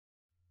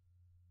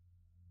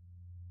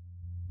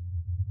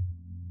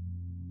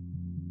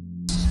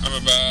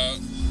about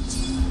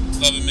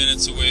 11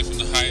 minutes away from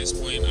the highest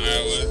point in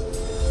Iowa.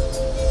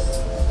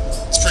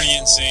 It's pretty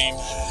insane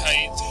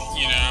height,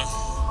 you know.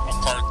 I'll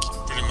park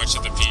pretty much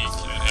at the peak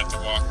and have to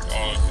walk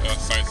all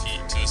 5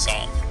 feet to the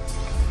top.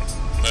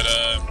 But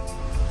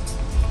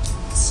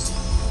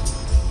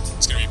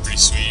it's gonna be pretty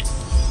sweet.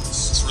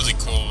 It's really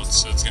cold,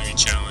 so it's gonna be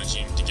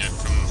challenging to get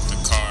from the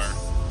car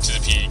to the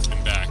peak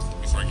and back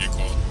before it gets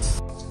cold.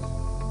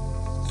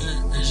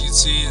 As you can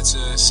see, it's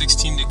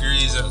 16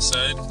 degrees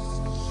outside.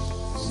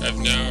 I've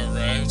now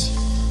arrived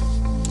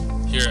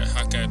here at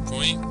Hawkeye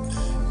Point,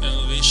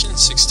 elevation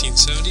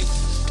 1670,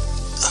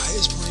 the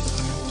highest point in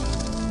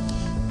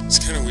Iowa. It's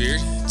kind of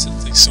weird. It's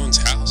like someone's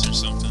house or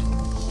something. I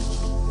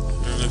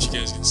don't know if you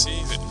guys can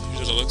see, but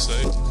here's what it looks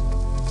like.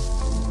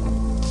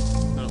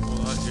 Not a whole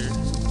lot here.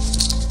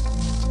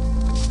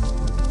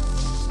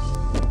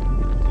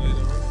 Light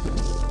on.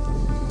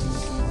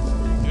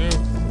 There we go.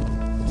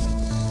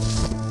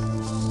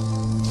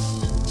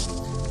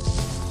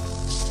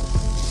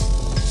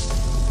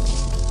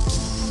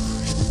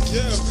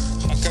 Yeah,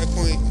 Hawkeye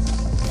Point.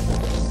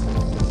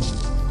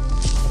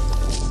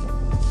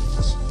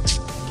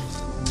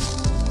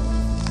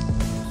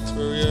 That's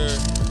where we are.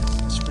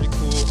 It's pretty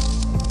cool.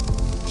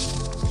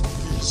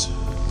 This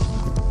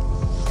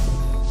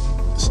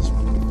is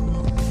pretty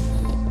cool.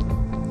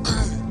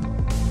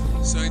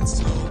 Signs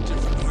to all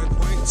different high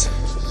points.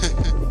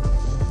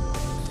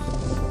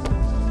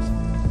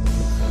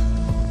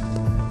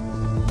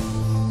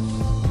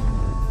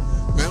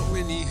 Mount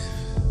Whitney.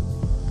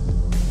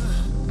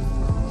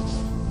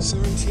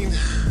 17.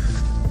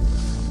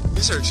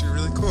 These are actually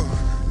really cool.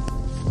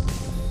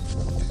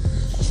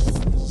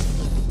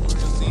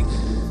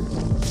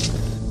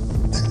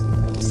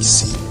 Let me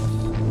see.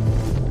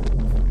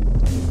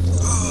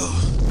 Oh,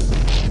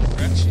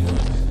 we're actually on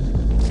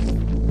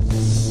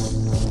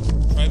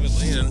private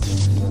land.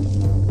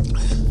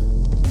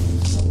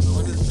 I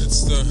wonder if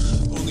it's the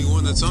only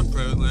one that's on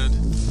private land.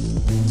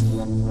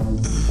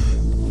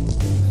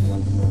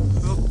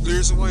 Oh,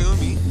 there's a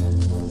Wyoming.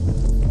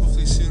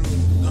 Hopefully soon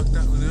we'll knock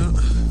that one out.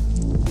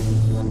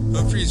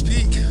 Humphreys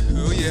Peak.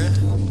 Oh yeah.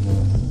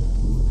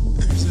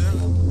 There's that.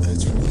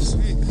 That's pretty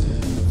sweet.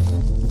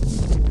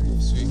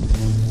 Pretty sweet.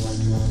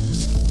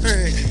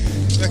 Alright,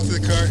 back to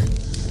the car.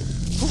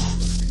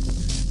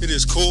 Whew. It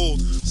is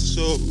cold.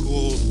 So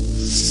cold.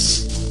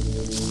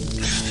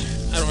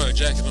 I don't have a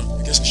jacket on.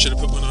 I guess I should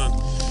have put one on.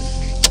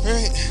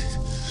 Alright.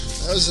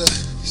 That was a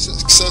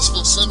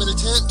successful summit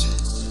attempt.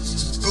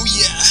 Oh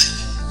yeah.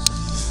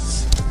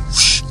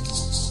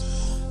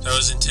 That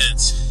was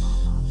intense.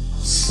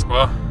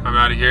 Well, I'm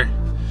out of here.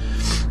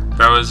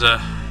 That was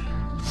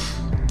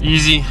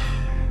easy,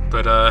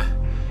 but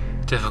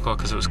difficult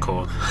because it was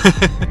cold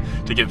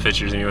to get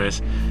pictures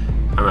anyways.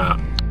 I'm out.